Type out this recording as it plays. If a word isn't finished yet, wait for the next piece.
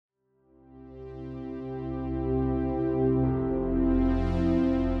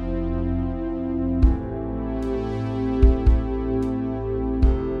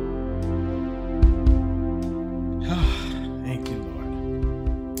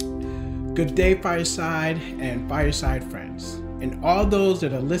Good day, Fireside and Fireside friends. And all those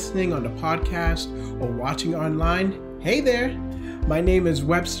that are listening on the podcast or watching online, hey there. My name is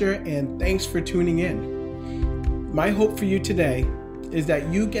Webster and thanks for tuning in. My hope for you today is that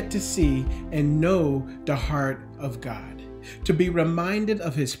you get to see and know the heart of God, to be reminded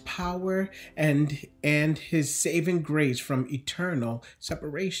of his power and his saving grace from eternal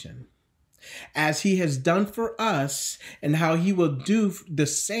separation, as he has done for us, and how he will do the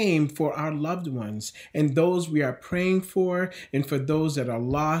same for our loved ones and those we are praying for, and for those that are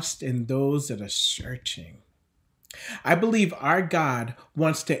lost and those that are searching. I believe our God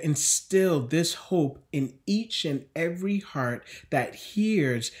wants to instill this hope in each and every heart that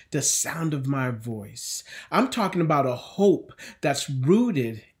hears the sound of my voice. I'm talking about a hope that's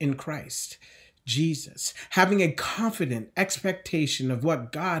rooted in Christ Jesus, having a confident expectation of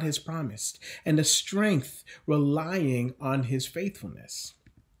what God has promised, and the strength relying on his faithfulness.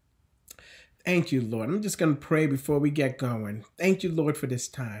 Thank you, Lord. I'm just going to pray before we get going. Thank you, Lord, for this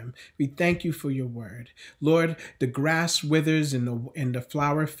time. We thank you for your word. Lord, the grass withers and the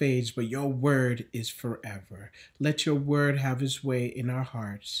flower fades, but your word is forever. Let your word have his way in our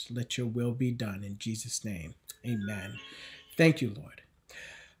hearts. Let your will be done in Jesus' name. Amen. Thank you, Lord.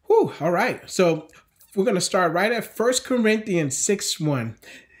 Whew, all right. So we're going to start right at 1 Corinthians 6:1.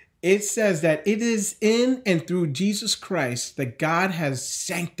 It says that it is in and through Jesus Christ that God has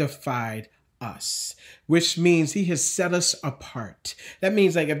sanctified us, which means he has set us apart. That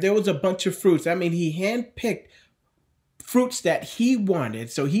means, like, if there was a bunch of fruits, that means he handpicked fruits that he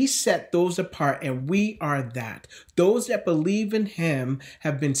wanted. So he set those apart, and we are that. Those that believe in him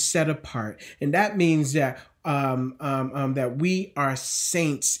have been set apart. And that means that that we are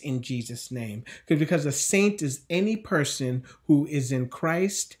saints in Jesus' name. Because a saint is any person who is in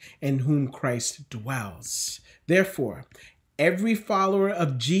Christ and whom Christ dwells. Therefore, every follower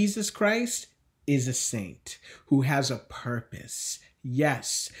of Jesus Christ is a saint who has a purpose.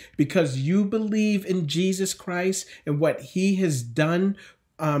 Yes, because you believe in Jesus Christ and what he has done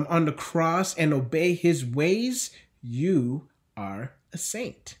on the cross and obey his ways, you are a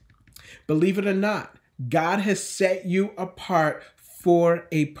saint. Believe it or not, God has set you apart for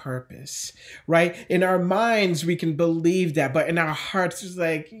a purpose, right? In our minds, we can believe that, but in our hearts, it's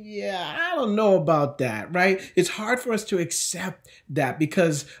like, yeah, I don't know about that, right? It's hard for us to accept that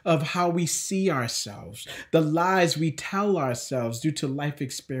because of how we see ourselves, the lies we tell ourselves due to life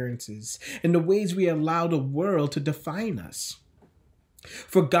experiences, and the ways we allow the world to define us.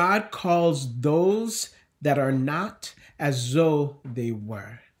 For God calls those that are not as though they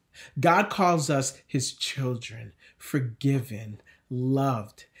were. God calls us his children, forgiven,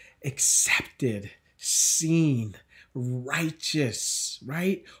 loved, accepted, seen, righteous,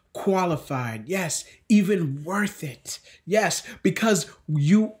 right? Qualified. Yes, even worth it. Yes, because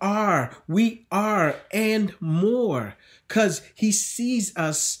we are, and more. Because he sees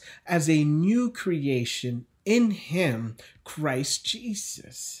us as a new creation in him, Christ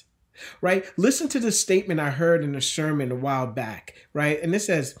Jesus. Right? Listen to the statement I heard in a sermon a while back, right? And it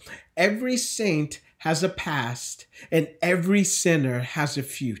says, every saint has a past and every sinner has a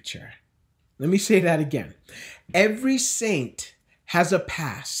future. Let me say that again. Every saint has a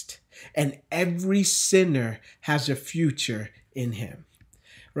past and every sinner has a future in him.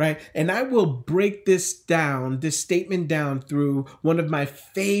 Right? And I will break this statement down through one of my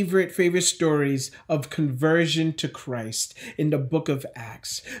favorite stories of conversion to Christ in the book of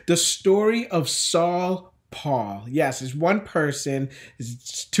Acts. The story of Saul, Paul. Yes, it's one person.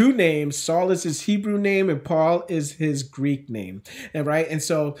 It's two names. Saul is his Hebrew name and Paul is his Greek name. And right. And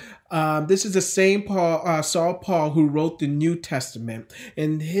so this is the same Saul Paul who wrote the New Testament.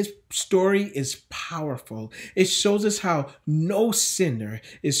 And his story is powerful. It shows us how no sinner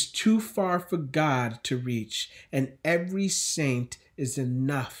is too far for God to reach. And every saint is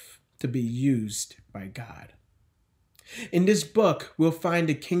enough to be used by God. In this book, we'll find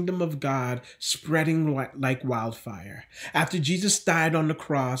the kingdom of God spreading like wildfire. After Jesus died on the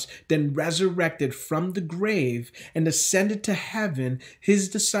cross, then resurrected from the grave and ascended to heaven, his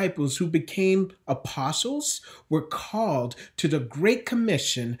disciples who became apostles were called to the great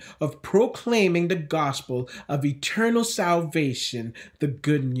commission of proclaiming the gospel of eternal salvation, the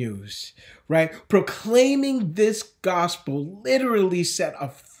good news. Right? Proclaiming this gospel literally set a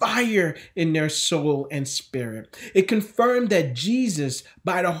fire in their soul and spirit. It confirmed that Jesus,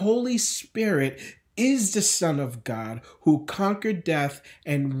 by the Holy Spirit, is the Son of God who conquered death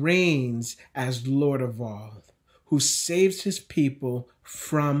and reigns as Lord of all, who saves his people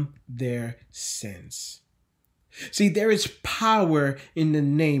from their sins. See, there is power in the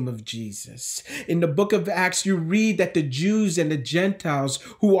name of Jesus. In the book of Acts, you read that the Jews and the Gentiles,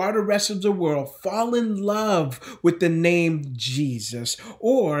 who are the rest of the world, fall in love with the name Jesus,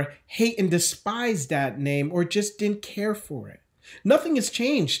 or hate and despise that name, or just didn't care for it. Nothing has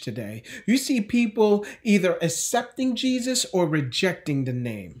changed today. You see people either accepting Jesus or rejecting the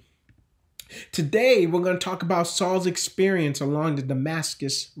name. Today, we're going to talk about Saul's experience along the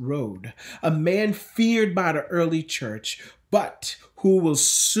Damascus Road, a man feared by the early church, but who will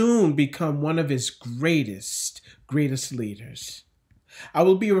soon become one of his greatest leaders. I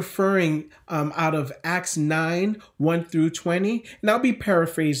will be referring out of Acts 9, 1 through 20, and I'll be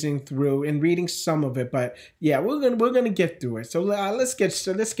paraphrasing through and reading some of it, but yeah, we're gonna get through it. So let's get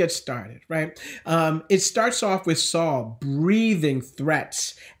started, right? It starts off with Saul breathing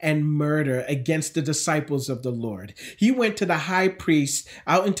threats and murder against the disciples of the Lord. He went to the high priest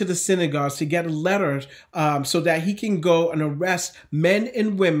out into the synagogues to get a letter so that he can go and arrest men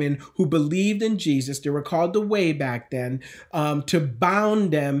and women who believed in Jesus. They were called the Way back then, to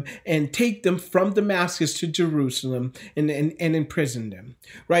bound them and take them from Damascus to Jerusalem and imprison them,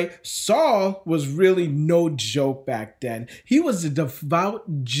 right? Saul was really no joke back then. He was a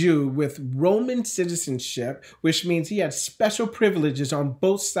devout Jew with Roman citizenship, which means he had special privileges on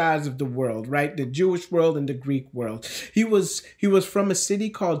both sides of the world, right? The Jewish world and the Greek world. He was from a city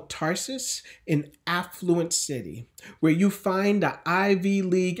called Tarsus, an affluent city where you find the Ivy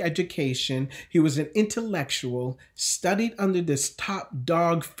League education. He was an intellectual, studied under this top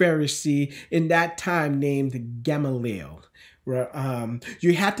dog Pharisee in that time named Gamaliel.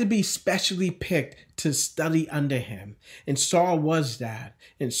 You had to be specially picked to study under him. And Saul was that.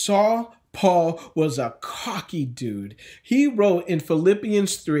 And Paul was a cocky dude. He wrote in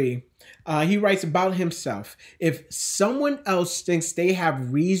Philippians 3, he writes about himself, if someone else thinks they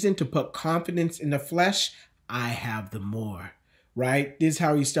have reason to put confidence in the flesh, I have the more. Right? This is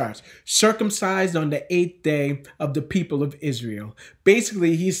how he starts. Circumcised on the 8th day of the people of Israel.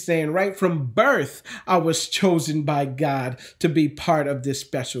 Basically, he's saying right from birth, I was chosen by God to be part of this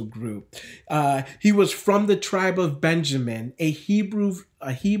special group. He was from the tribe of Benjamin, a Hebrew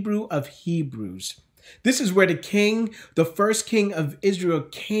of Hebrews. This is where the first king of Israel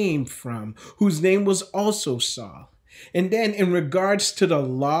came from, whose name was also Saul. And then in regards to the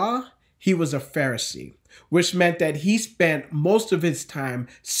law, he was a Pharisee, which meant that he spent most of his time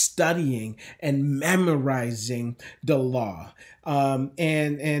studying and memorizing the law.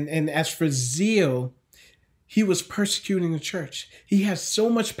 And as for zeal, he was persecuting the church. He had so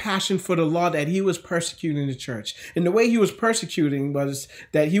much passion for the law that he was persecuting the church. And the way he was persecuting was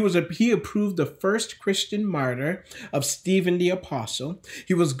that he approved the first Christian martyr of Stephen the Apostle.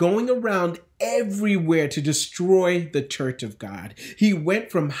 He was going around everywhere to destroy the church of God. He went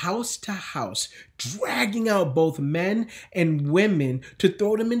from house to house, dragging out both men and women to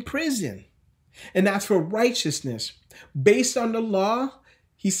throw them in prison. And as for righteousness, based on the law,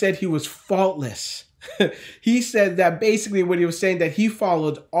 he said he was faultless. He said that basically what he was saying, that he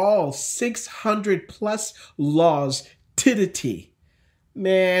followed all 600 plus laws to the T.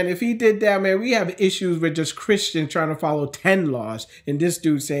 Man, if he did that, man, we have issues with just Christians trying to follow 10 laws. And this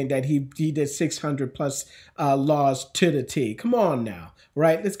dude saying that he did 600 plus laws to the T. Come on now,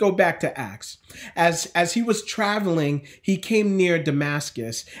 right? Let's go back to Acts. As he was traveling, he came near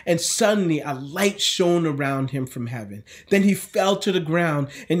Damascus, and suddenly a light shone around him from heaven. Then he fell to the ground,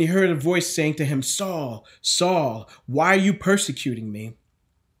 and he heard a voice saying to him, Saul, Saul, why are you persecuting me?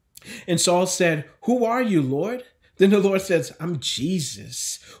 And Saul said, who are you, Lord? Then the Lord says, I'm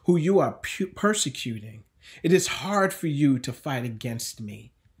Jesus, who you are persecuting. It is hard for you to fight against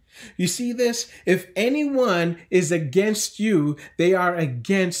me. You see this? If anyone is against you, they are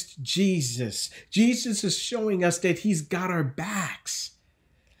against Jesus. Jesus is showing us that he's got our backs.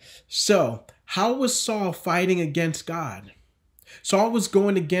 So, how was Saul fighting against God? Saul was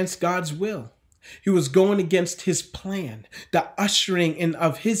going against God's will. He was going against his plan, the ushering in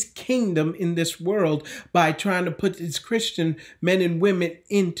of his kingdom in this world by trying to put his Christian men and women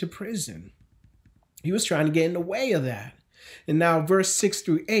into prison. He was trying to get in the way of that. And now verse 6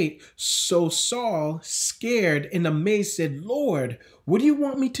 through 8, so Saul, scared and amazed, said, Lord, what do you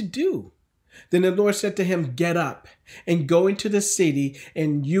want me to do? Then the Lord said to him, get up and go into the city,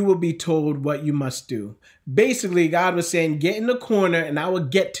 and you will be told what you must do. Basically, God was saying, get in the corner and I will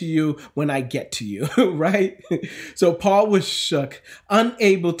get to you when I get to you, right? So Paul was shook,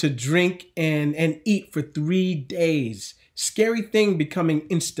 unable to drink and eat for 3 days. Scary thing, becoming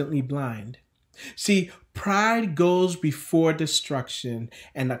instantly blind. See, pride goes before destruction,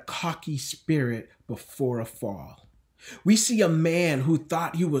 and a cocky spirit before a fall. We see a man who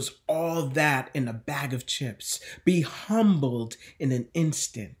thought he was all that in a bag of chips be humbled in an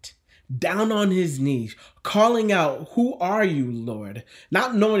instant, down on his knees, calling out, "Who are you, Lord?"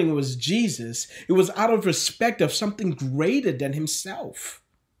 Not knowing it was Jesus, it was out of respect of something greater than himself.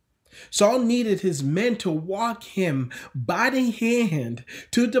 Saul needed his men to walk him by the hand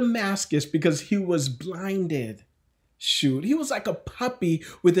to Damascus because he was blinded. Shoot, he was like a puppy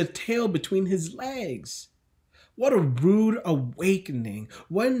with a tail between his legs. What a rude awakening.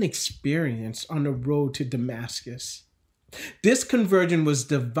 What an experience on the road to Damascus. This conversion was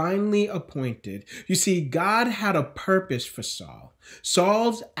divinely appointed. You see, God had a purpose for Saul.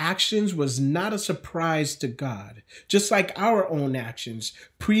 Saul's actions was not a surprise to God. Just like our own actions,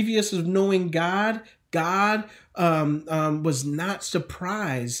 previous of knowing God, God was not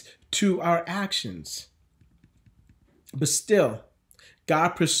surprised to our actions. But still, God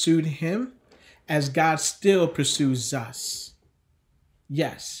pursued him as God still pursues us.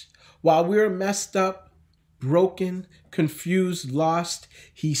 Yes, while we're messed up, broken, confused, lost,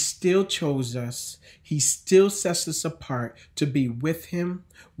 he still chose us. He still sets us apart to be with him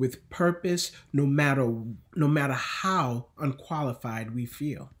with purpose, no matter how unqualified we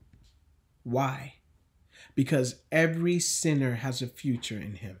feel. Why? Because every sinner has a future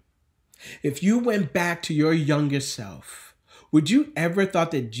in him. If you went back to your younger self, would you ever thought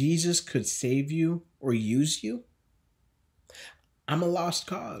that Jesus could save you or use you? I'm a lost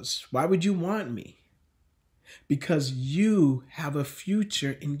cause. Why would you want me? Because you have a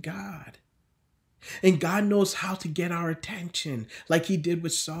future in God. And God knows how to get our attention, like he did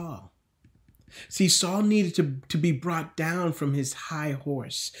with Saul. See, Saul needed to be brought down from his high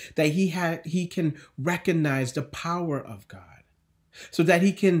horse, that he can recognize the power of God, so that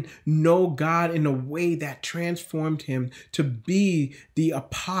he can know God in a way that transformed him to be the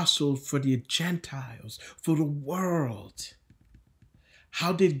apostle for the Gentiles, for the world.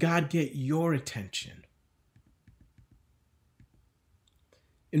 How did God get your attention?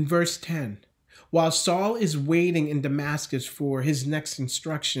 In verse 10, while Saul is waiting in Damascus for his next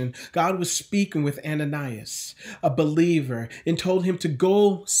instruction, God was speaking with Ananias, a believer, and told him to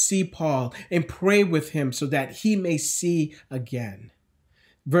go see Paul and pray with him so that he may see again.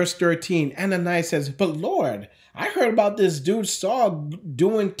 Verse 13, Ananias says, "But Lord, I heard about this dude Saul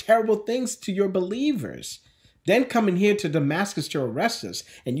doing terrible things to your believers, then coming here to Damascus to arrest us,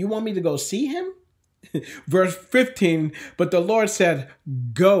 and you want me to go see him?" Verse 15, but the Lord said,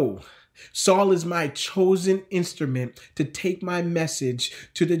 "Go. Saul is my chosen instrument to take my message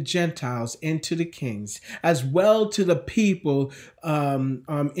to the Gentiles and to the kings, as well to the people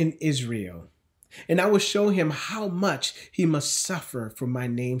in Israel. And I will show him how much he must suffer for my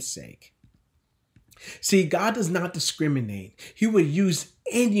name's sake." See, God does not discriminate. He will use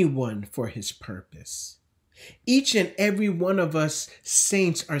anyone for his purpose. Each and every one of us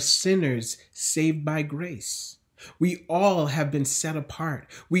saints are sinners saved by grace. We all have been set apart.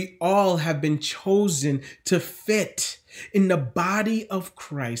 We all have been chosen to fit in the body of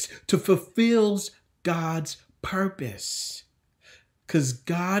Christ to fulfill God's purpose. Because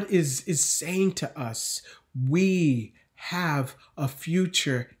God is saying to us, we have a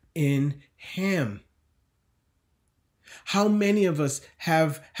future in him. How many of us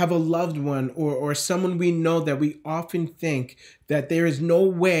have a loved one or someone we know that we often think that there is no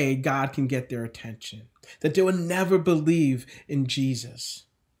way God can get their attention, that they will never believe in Jesus?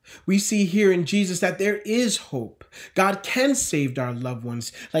 We see here in Jesus that there is hope. God can save our loved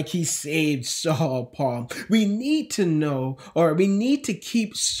ones like he saved Saul, Paul. We need to know, or we need to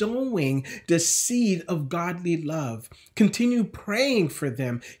keep sowing the seed of godly love. Continue praying for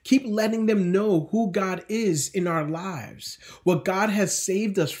them. Keep letting them know who God is in our lives, what God has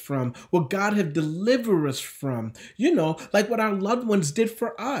saved us from, what God has delivered us from. You know, like what our loved ones did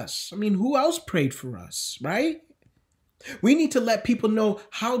for us. I mean, who else prayed for us, right? We need to let people know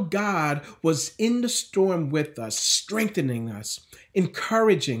how God was in the storm with us, strengthening us,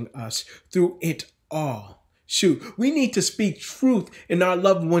 encouraging us through it all. Shoot, we need to speak truth in our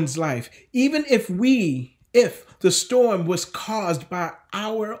loved one's life, even if the storm was caused by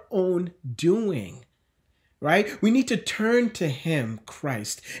our own doing. Right? We need to turn to him,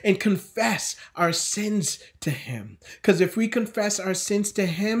 Christ, and confess our sins to him. Because if we confess our sins to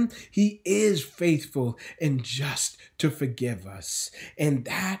him, he is faithful and just to forgive us. And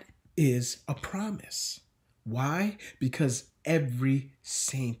that is a promise. Why? Because every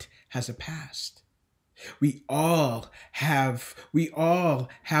saint has a past. We all have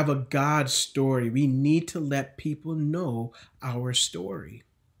a God story. We need to let people know our story.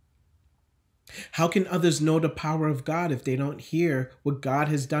 How can others know the power of God if they don't hear what God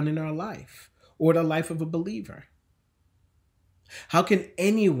has done in our life or the life of a believer? How can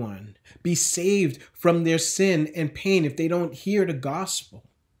anyone be saved from their sin and pain if they don't hear the gospel?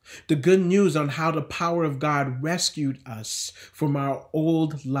 The good news on how the power of God rescued us from our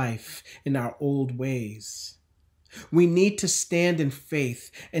old life and our old ways. We need to stand in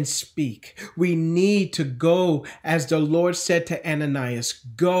faith and speak. We need to go, as the Lord said to Ananias,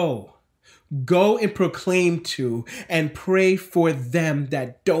 go. Go and proclaim to and pray for them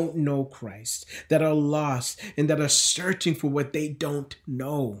that don't know Christ, that are lost and that are searching for what they don't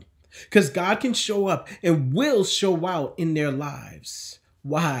know. Because God can show up and will show out in their lives.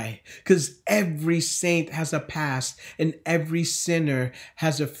 Why? Because every saint has a past and every sinner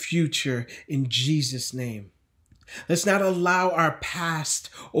has a future in Jesus' name. Let's not allow our past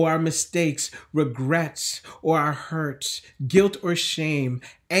or our mistakes, regrets or our hurts, guilt or shame,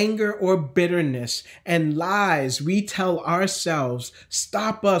 anger or bitterness, and lies we tell ourselves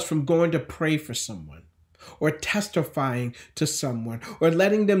stop us from going to pray for someone or testifying to someone or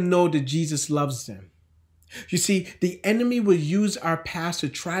letting them know that Jesus loves them. You see, the enemy will use our past to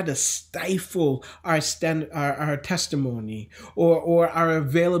try to stifle our testimony or our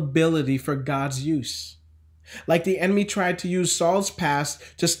availability for God's use. Like the enemy tried to use Saul's past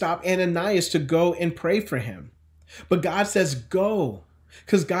to stop Ananias to go and pray for him. But God says, go,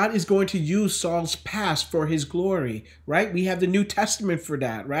 because God is going to use Saul's past for his glory, right? We have the New Testament for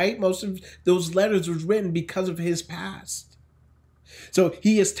that, right? Most of those letters was written because of his past. So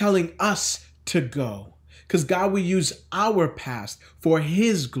he is telling us to go, because God will use our past for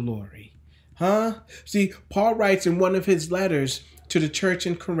his glory. See, Paul writes in one of his letters to the church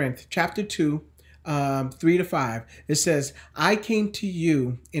in Corinth, chapter 2, 3-5, it says, I came to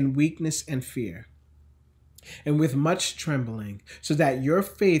you in weakness and fear, and with much trembling, so that your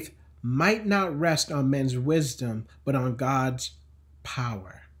faith might not rest on men's wisdom, but on God's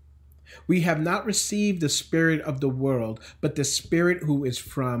power. We have not received the spirit of the world, but the Spirit who is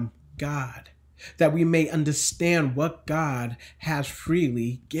from God, that we may understand what God has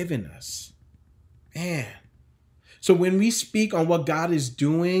freely given us. Man. So when we speak on what God is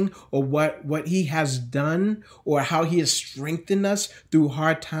doing or what he has done or how he has strengthened us through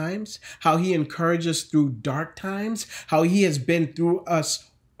hard times, how he encouraged us through dark times, how he has been through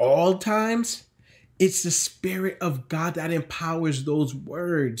us all times, it's the Spirit of God that empowers those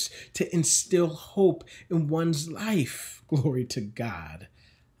words to instill hope in one's life. Glory to God.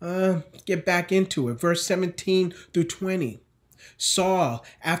 Get back into it. Verse 17-20. Saul,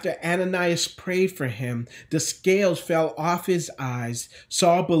 after Ananias prayed for him, the scales fell off his eyes.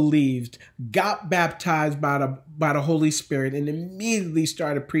 Saul believed, got baptized by the Holy Spirit, and immediately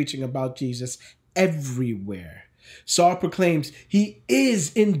started preaching about Jesus everywhere. Saul proclaims, he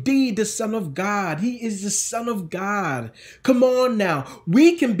is indeed the Son of God. He is the Son of God. Come on now.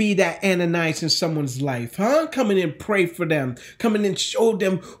 We can be that Ananias in someone's life, Come in and pray for them. Come in and show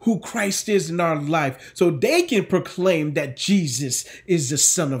them who Christ is in our life so they can proclaim that Jesus is the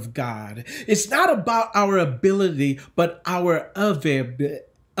Son of God. It's not about our ability, but our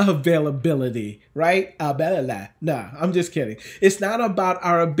availability, right? No, I'm just kidding. It's not about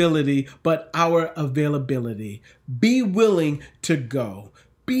our ability, but our availability. Be willing to go.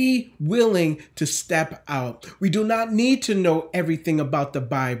 Be willing to step out. We do not need to know everything about the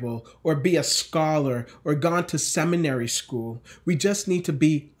Bible or be a scholar or gone to seminary school. We just need to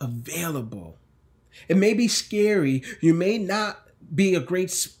be available. It may be scary. You may not be great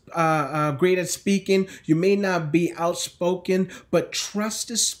at speaking. You may not be outspoken, but trust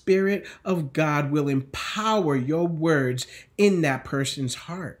the Spirit of God will empower your words in that person's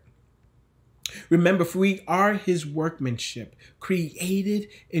heart. Remember, for we are his workmanship, created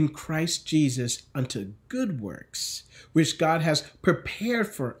in Christ Jesus unto good works, which God has prepared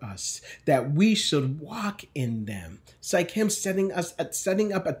for us, that we should walk in them. It's like him setting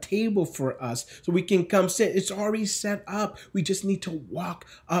up a table for us so we can come sit. It's already set up. We just need to walk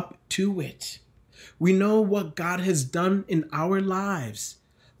up to it. We know what God has done in our lives.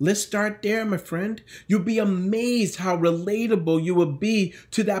 Let's start there, my friend. You'll be amazed how relatable you will be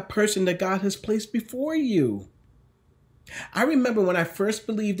to that person that God has placed before you. I remember when I first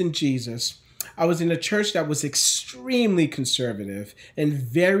believed in Jesus, I was in a church that was extremely conservative and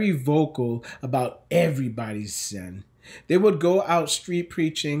very vocal about everybody's sin. They would go out street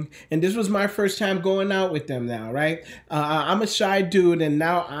preaching, and this was my first time going out with them now, right? I'm a shy dude, and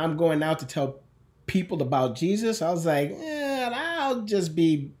now I'm going out to tell people about Jesus. I was like, I'll just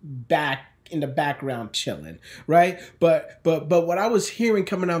be back in the background chilling, right? But what I was hearing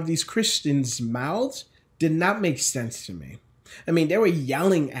coming out of these Christians' mouths did not make sense to me. I mean, they were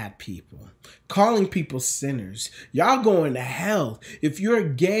yelling at people, calling people sinners. Y'all going to hell. If you're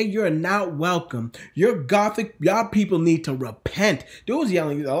gay, you're not welcome. You're gothic. Y'all people need to repent. There was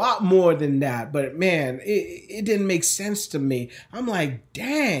yelling a lot more than that. But man, it didn't make sense to me. I'm like,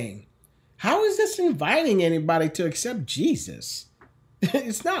 dang, how is this inviting anybody to accept Jesus?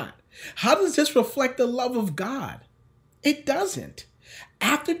 It's not. How does this reflect the love of God? It doesn't.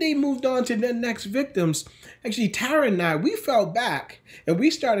 After they moved on to their next victims, actually, Tara and I, we fell back and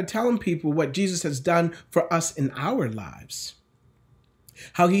we started telling people what Jesus has done for us in our lives.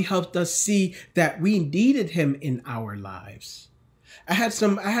 How he helped us see that we needed him in our lives. I had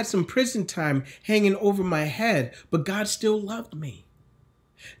some prison time hanging over my head, but God still loved me.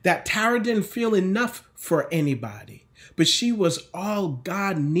 That Tara didn't feel enough for anybody, but she was all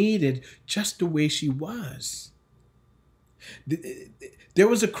God needed just the way she was. There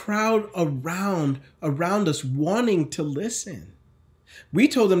was a crowd around us wanting to listen. We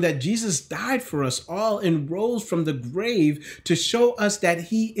told them that Jesus died for us all and rose from the grave to show us that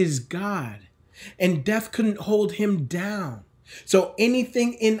he is God, and death couldn't hold him down. So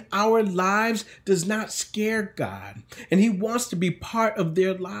anything in our lives does not scare God, and he wants to be part of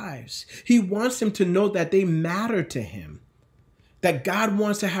their lives. He wants them to know that they matter to him, that God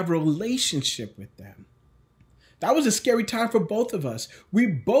wants to have a relationship with them. That was a scary time for both of us. We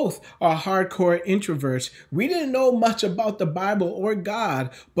both are hardcore introverts. We didn't know much about the Bible or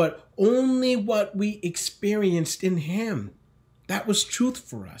God, but only what we experienced in him. That was truth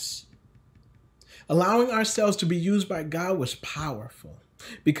for us. Allowing ourselves to be used by God was powerful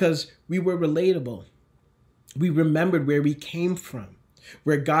because we were relatable. We remembered where we came from,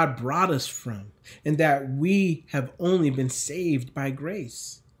 where God brought us from, and that we have only been saved by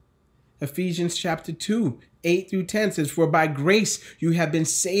grace. Ephesians chapter 2, 8 through 10 says, "For by grace you have been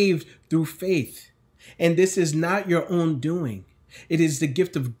saved through faith. And this is not your own doing. It is the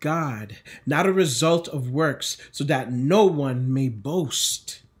gift of God, not a result of works, so that no one may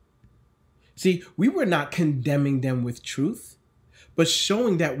boast." See, we were not condemning them with truth, but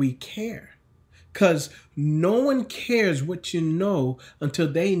showing that we care. Because no one cares what you know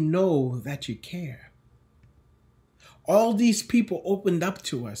until they know that you care. All these people opened up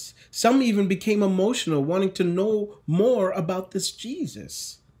to us. Some even became emotional, wanting to know more about this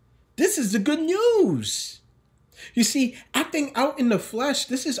Jesus. This is the good news. You see, acting out in the flesh,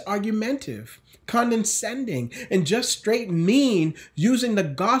 this is argumentative, condescending, and just straight mean, using the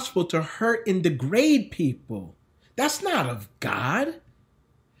gospel to hurt and degrade people. That's not of God.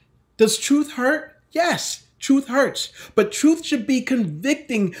 Does truth hurt? Yes, truth hurts. But truth should be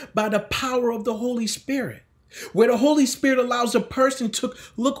convicting by the power of the Holy Spirit, where the Holy Spirit allows a person to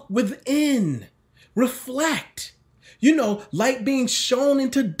look within, reflect. Light being shown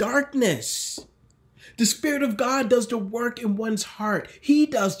into darkness. The Spirit of God does the work in one's heart. He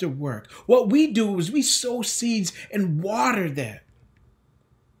does the work. What we do is we sow seeds and water them.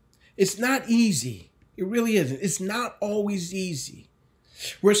 It's not easy. It really isn't. It's not always easy.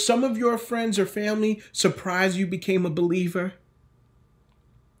 Were some of your friends or family surprised you became a believer?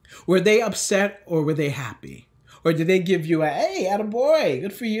 Were they upset or were they happy? Or did they give you a, hey, attaboy,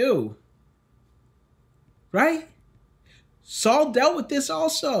 good for you? Right? Saul dealt with this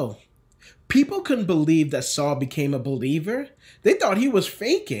also. People couldn't believe that Saul became a believer. They thought he was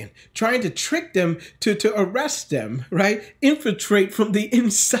faking, trying to trick them to arrest them, right? Infiltrate from the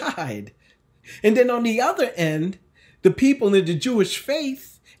inside. And then on the other end, the people in the Jewish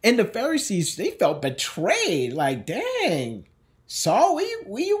faith and the Pharisees, they felt betrayed. Like, dang, Saul,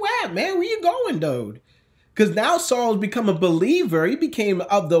 where you at, man? Where you going, dude? Because now Saul's become a believer. He became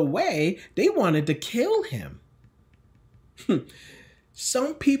of the way. They wanted to kill him.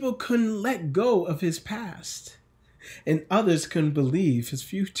 Some people couldn't let go of his past, and others couldn't believe his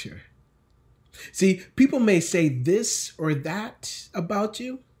future. See, people may say this or that about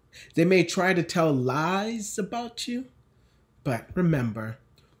you. They may try to tell lies about you, but remember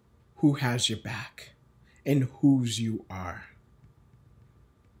who has your back and whose you are.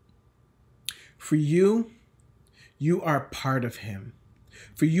 For you are part of him.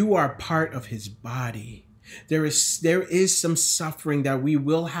 For you are part of his body. There is some suffering that we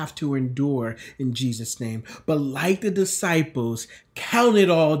will have to endure in Jesus' name. But like the disciples, count it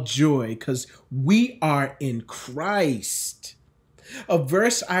all joy because we are in Christ. A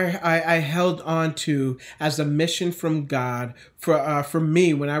verse I held on to as a mission from God for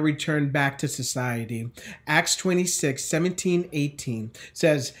me when I returned back to society. Acts 26, 17, 18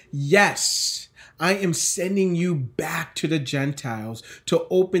 says, "Yes, I am sending you back to the Gentiles to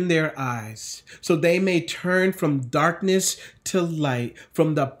open their eyes so they may turn from darkness to light,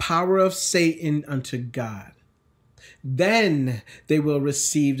 from the power of Satan unto God." Then they will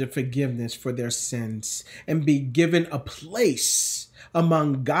receive the forgiveness for their sins and be given a place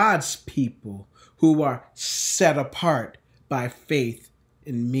among God's people who are set apart by faith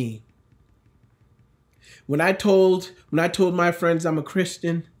in me. When I told my friends I'm a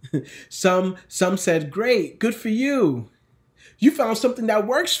Christian, some said, "Great, good for you. You found something that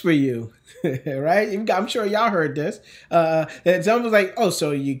works for you." Right? I'm sure y'all heard this. And someone was like, "Oh,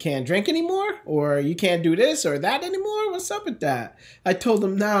 so you can't drink anymore? Or you can't do this or that anymore? What's up with that?" I told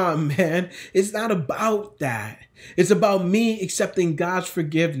them, "Nah, man, it's not about that. It's about me accepting God's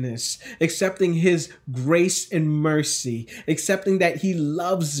forgiveness, accepting his grace and mercy, accepting that he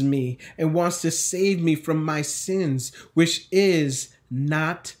loves me and wants to save me from my sins, which is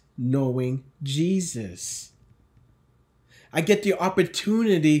not knowing Jesus. I get the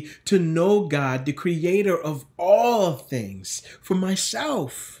opportunity to know God, the creator of all things, for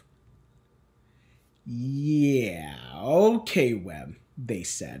myself." "Yeah, okay, Webb," they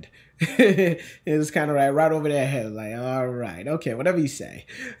said. It was kind of right over their head, like, all right, okay, whatever you say.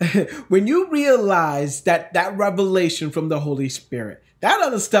 When you realize that revelation from the Holy Spirit, that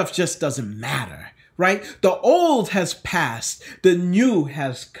other stuff just doesn't matter. Right? The old has passed, the new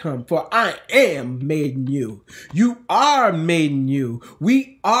has come, for I am made new. You are made new.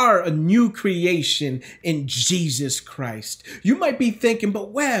 We are a new creation in Jesus Christ. You might be thinking,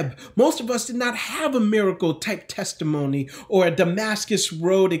 "But Webb, most of us did not have a miracle type testimony or a Damascus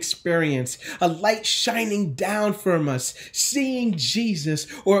Road experience, a light shining down from us, seeing Jesus,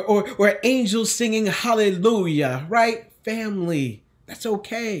 or angels singing hallelujah," right? Family, that's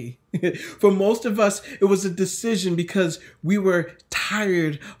okay. For most of us, it was a decision because we were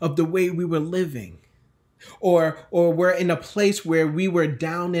tired of the way we were living. Or we're in a place where we were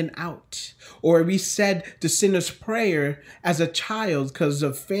down and out. Or we said the sinner's prayer as a child because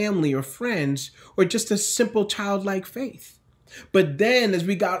of family or friends, or just a simple childlike faith. But then as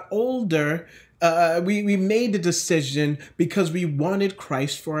we got older, we made the decision because we wanted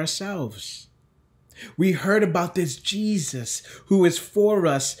Christ for ourselves. We heard about this Jesus who is for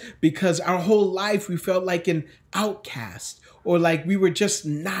us because our whole life we felt like an outcast or like we were just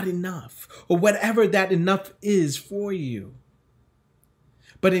not enough or whatever that enough is for you.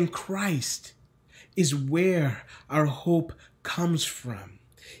 But in Christ is where our hope comes from.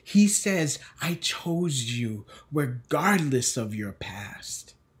 He says, "I chose you regardless of your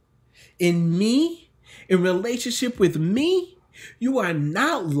past." In me, in relationship with me, you are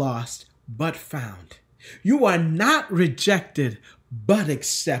not lost, but found. You are not rejected, but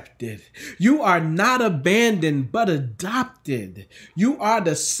accepted. You are not abandoned, but adopted. You are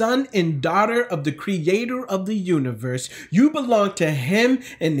the son and daughter of the creator of the universe. You belong to him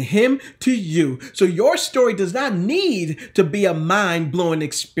and him to you. So your story does not need to be a mind-blowing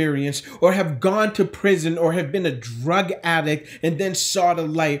experience or have gone to prison or have been a drug addict and then saw the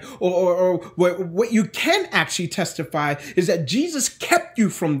light. Or what you can actually testify is that Jesus kept you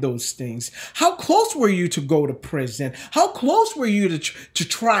from those things. How close were you to go to prison? How close were you to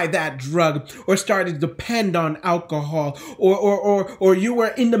try that drug or start to depend on alcohol or you were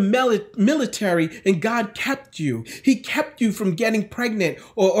in the military and God kept you. He kept you from getting pregnant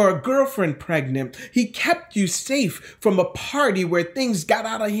or a girlfriend pregnant. He kept you safe from a party where things got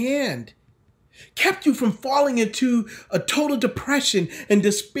out of hand. Kept you from falling into a total depression and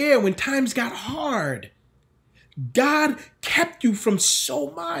despair when times got hard. God kept you from so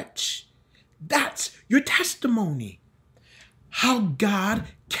much. That's your testimony. How God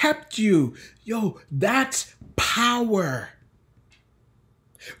kept you. Yo, that's power.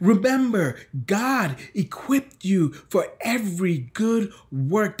 Remember, God equipped you for every good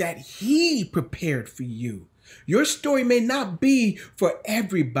work that he prepared for you. Your story may not be for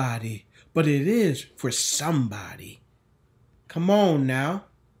everybody, but it is for somebody. Come on now.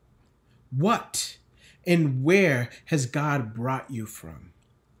 What and where has God brought you from?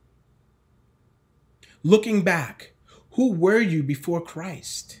 Looking back, who were you before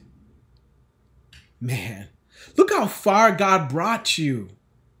Christ? Man, look how far God brought you.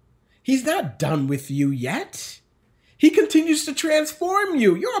 He's not done with you yet. He continues to transform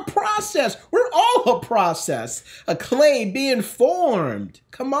you. You're a process. We're all a process. A clay being formed.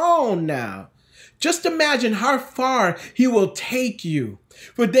 Come on now. Just imagine how far he will take you.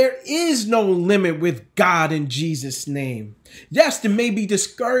 For there is no limit with God in Jesus' name. Yes, it may be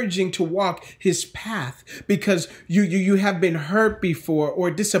discouraging to walk his path because you have been hurt before or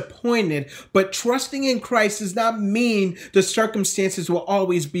disappointed, but trusting in Christ does not mean the circumstances will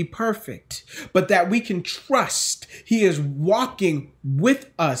always be perfect, but that we can trust he is walking with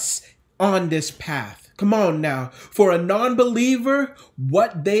us on this path. Come on now. For a non-believer,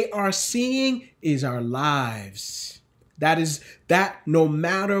 what they are seeing is our lives. That is that no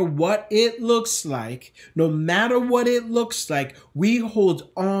matter what it looks like, we hold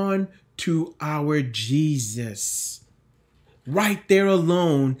on to our Jesus. Right there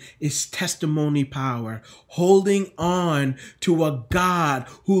alone is testimony power, holding on to a God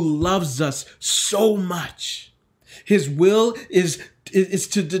who loves us so much. His will is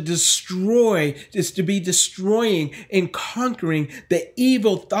to destroy, is to be destroying and conquering the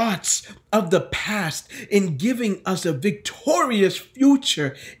evil thoughts of the past and giving us a victorious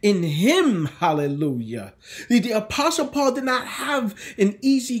future in him. Hallelujah. The Apostle Paul did not have an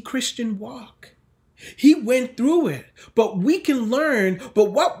easy Christian walk. He went through it, but what we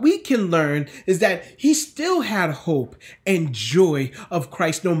can learn is that he still had hope and joy of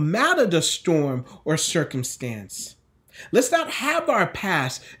Christ no matter the storm or circumstance. Let's not have our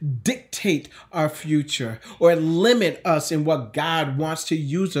past dictate our future or limit us in what God wants to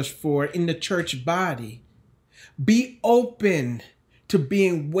use us for in the church body. Be open to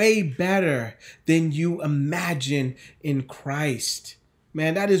being way better than you imagine in Christ.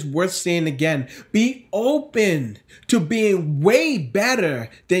 Man, that is worth saying again. Be open to being way better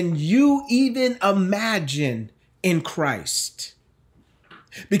than you even imagine in Christ.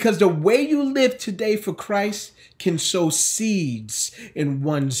 Because the way you live today for Christ can sow seeds in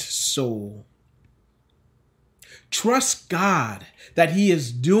one's soul. Trust God that he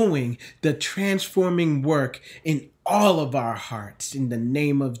is doing the transforming work in all of our hearts in the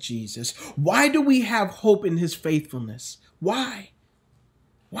name of Jesus. Why do we have hope in his faithfulness? Why?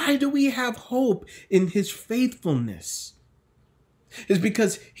 Why do we have hope in his faithfulness? It's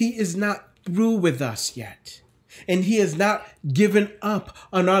because he is not through with us yet. And he has not given up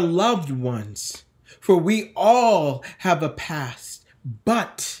on our loved ones. For we all have a past,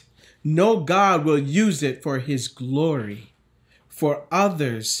 but no, God will use it for his glory, for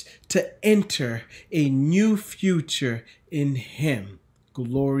others to enter a new future in him.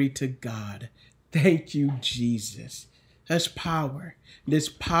 Glory to God. Thank you, Jesus. That's power. This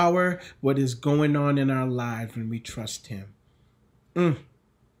power, what is going on in our lives when we trust him. I'm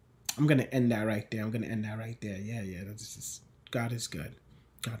going to end that right there. Yeah. God is good.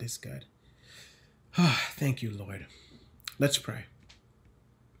 God is good. Thank you, Lord. Let's pray.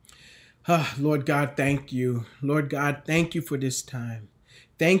 Lord God, thank you. Lord God, thank you for this time.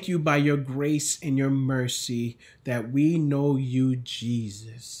 Thank you by your grace and your mercy that we know you,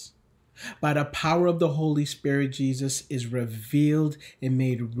 Jesus. By the power of the Holy Spirit, Jesus is revealed and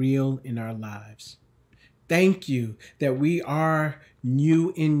made real in our lives. Thank you that we are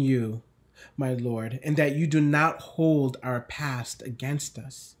new in you, my Lord, and that you do not hold our past against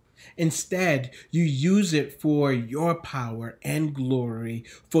us. Instead, you use it for your power and glory,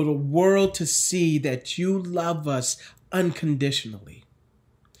 for the world to see that you love us unconditionally.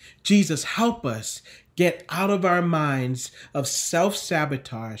 Jesus, help us get out of our minds of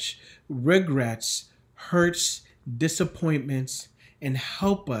self-sabotage, regrets, hurts, disappointments, and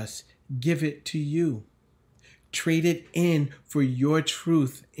help us give it to you. Trade it in for your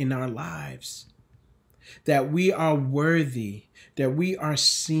truth in our lives. That we are worthy, that we are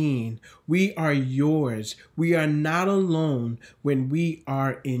seen, we are yours. We are not alone when we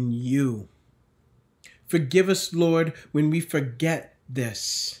are in you. Forgive us, Lord, when we forget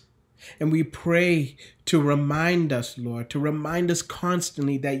this. And we pray to remind us, Lord, to remind us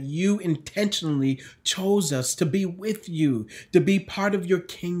constantly that you intentionally chose us to be with you, to be part of your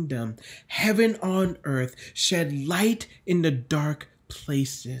kingdom. Heaven on earth, shed light in the dark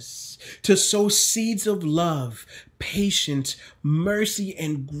places, to sow seeds of love, patience, mercy,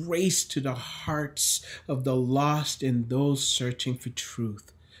 and grace to the hearts of the lost and those searching for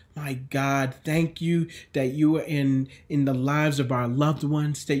truth. My God, thank you that you are in the lives of our loved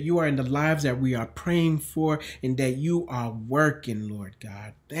ones, that you are in the lives that we are praying for, and that you are working, Lord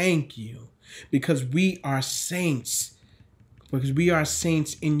God. Thank you, because we are saints,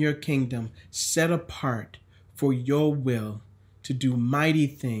 in your kingdom, set apart for your will to do mighty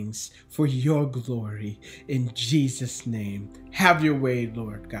things for your glory. In Jesus' name, have your way,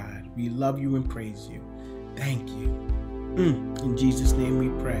 Lord God. We love you and praise you. Thank you. In Jesus' name we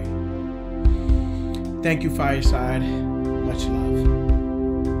pray. Thank you, Fireside. Much love.